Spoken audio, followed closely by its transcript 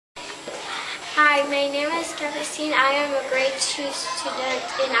Hi, my name is Capucine. I am a grade 2 student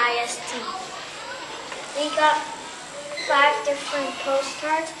in IST. We got 5 different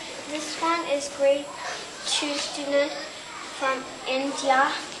postcards. This one is grade 2 student from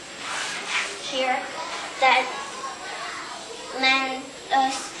India here that lent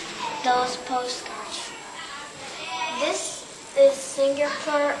us those postcards. This is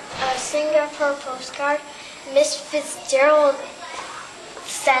Singapore postcard. Miss Fitzgerald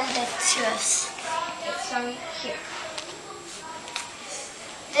sent it to us. It's from here.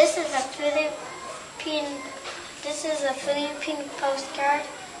 This is a Philippine postcard.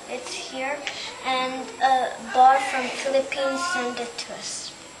 It's here, and a bar from Philippines sent it to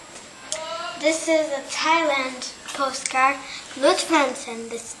us. This is a Thailand postcard. Lutfan sent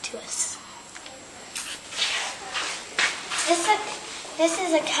this to us. This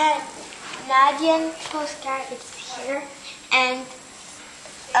is a Canadian postcard. It's here, and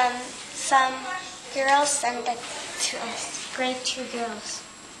some girls sent it to us, grade 2 girls.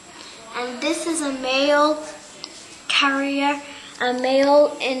 And this is a mail carrier, a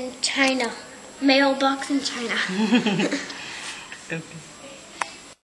mailbox in China. Okay.